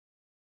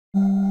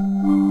The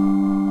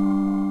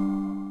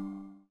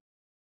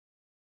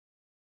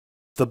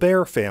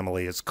bear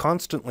family is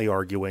constantly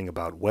arguing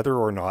about whether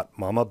or not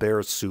Mama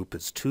Bear's soup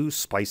is too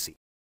spicy.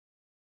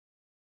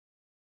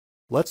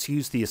 Let's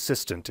use the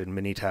assistant in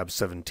Minitab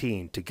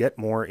 17 to get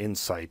more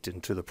insight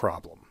into the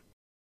problem.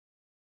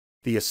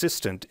 The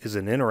assistant is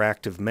an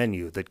interactive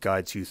menu that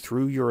guides you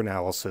through your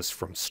analysis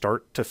from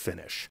start to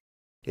finish.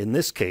 In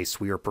this case,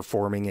 we are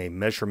performing a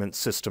measurement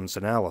systems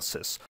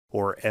analysis,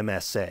 or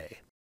MSA.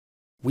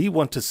 We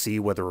want to see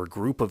whether a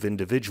group of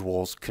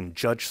individuals can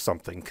judge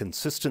something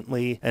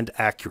consistently and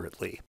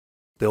accurately.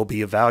 They'll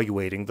be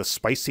evaluating the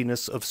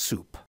spiciness of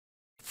soup.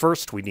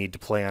 First, we need to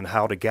plan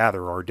how to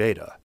gather our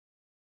data.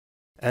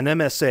 An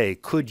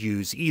MSA could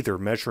use either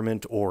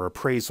measurement or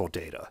appraisal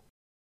data.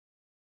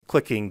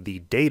 Clicking the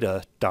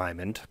Data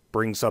diamond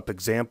brings up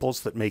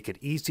examples that make it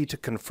easy to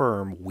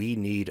confirm we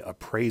need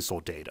appraisal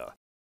data.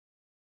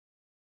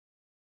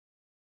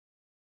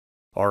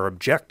 Our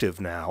objective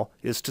now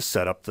is to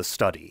set up the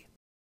study.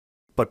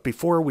 But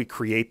before we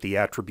create the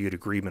Attribute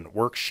Agreement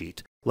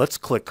worksheet, let's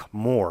click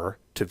More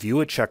to view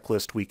a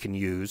checklist we can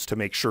use to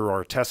make sure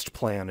our test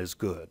plan is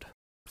good.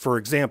 For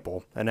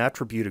example, an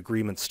Attribute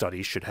Agreement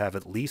study should have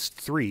at least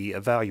 3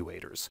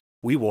 evaluators.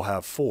 We will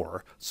have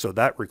 4, so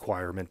that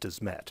requirement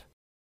is met.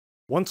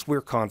 Once we're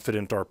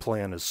confident our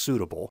plan is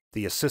suitable,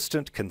 the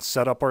assistant can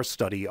set up our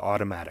study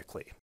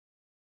automatically.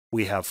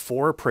 We have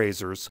 4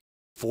 appraisers,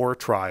 4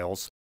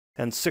 trials,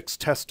 and 6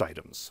 test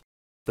items.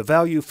 The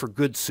value for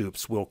good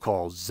soups we'll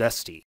call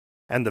zesty,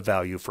 and the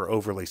value for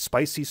overly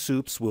spicy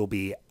soups will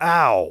be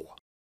ow.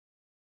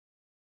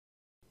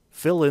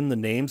 Fill in the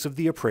names of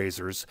the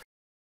appraisers,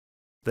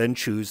 then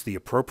choose the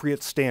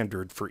appropriate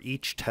standard for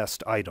each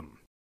test item.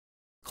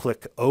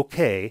 Click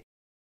OK,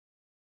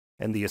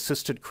 and the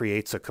assistant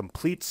creates a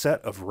complete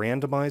set of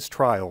randomized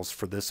trials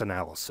for this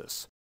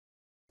analysis.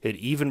 It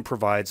even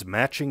provides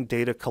matching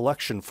data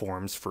collection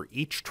forms for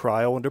each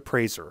trial and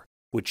appraiser,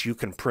 which you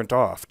can print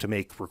off to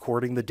make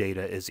recording the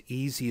data as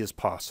easy as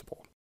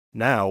possible.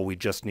 Now we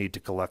just need to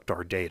collect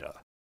our data.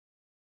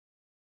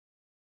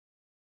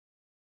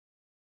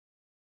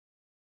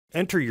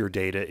 Enter your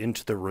data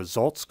into the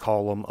Results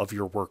column of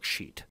your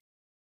worksheet.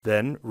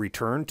 Then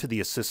return to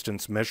the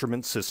assistant's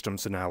Measurement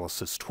Systems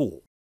Analysis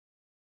tool.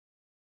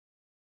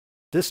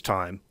 This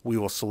time, we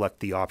will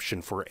select the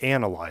option for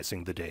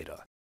analyzing the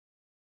data.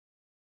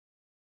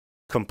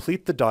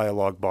 Complete the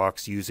dialog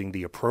box using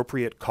the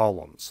appropriate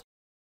columns.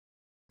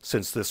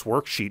 Since this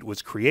worksheet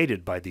was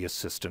created by the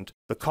assistant,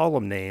 the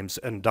column names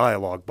and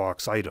dialog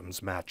box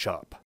items match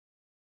up.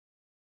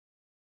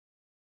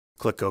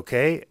 Click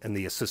OK, and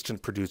the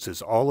assistant produces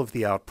all of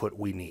the output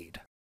we need.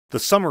 The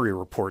summary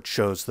report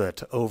shows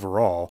that,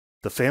 overall,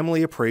 the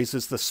family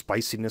appraises the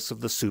spiciness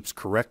of the soups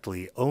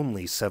correctly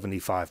only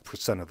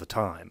 75% of the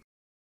time.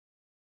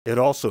 It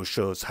also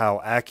shows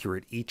how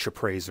accurate each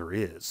appraiser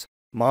is.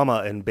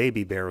 Mama and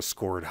Baby Bear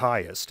scored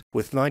highest,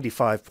 with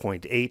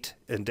 95.8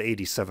 and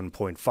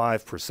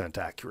 87.5%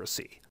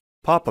 accuracy.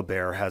 Papa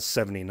Bear has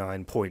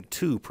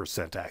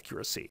 79.2%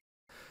 accuracy.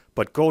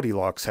 But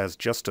Goldilocks has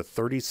just a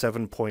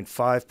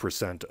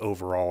 37.5%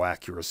 overall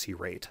accuracy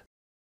rate.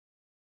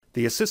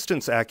 The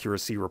assistant's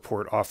accuracy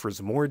report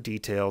offers more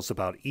details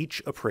about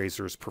each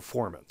appraiser's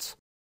performance.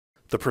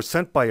 The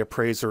percent by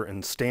appraiser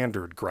and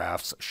standard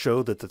graphs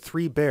show that the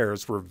 3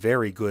 bears were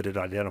very good at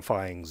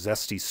identifying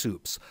zesty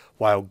soups,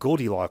 while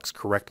Goldilocks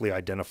correctly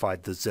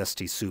identified the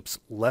zesty soups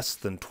less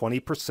than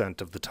 20%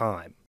 of the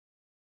time.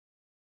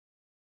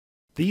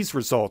 These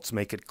results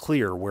make it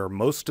clear where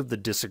most of the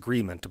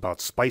disagreement about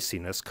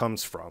spiciness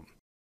comes from.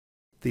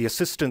 The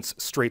assistant's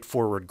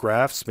straightforward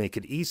graphs make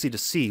it easy to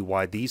see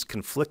why these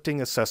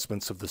conflicting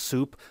assessments of the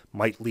soup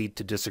might lead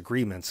to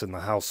disagreements in the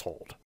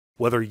household.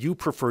 Whether you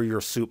prefer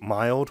your soup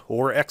mild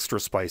or extra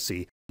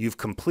spicy, you've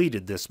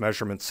completed this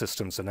measurement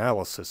systems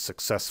analysis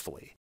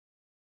successfully.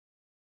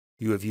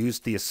 You have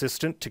used the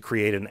assistant to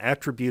create an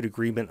attribute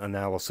agreement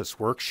analysis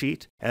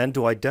worksheet and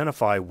to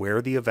identify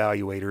where the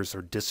evaluators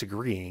are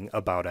disagreeing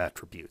about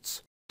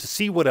attributes. To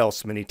see what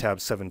else Minitab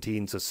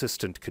 17's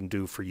assistant can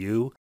do for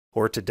you,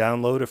 or to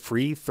download a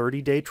free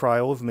 30-day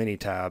trial of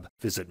Minitab,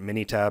 visit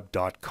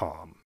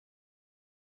minitab.com.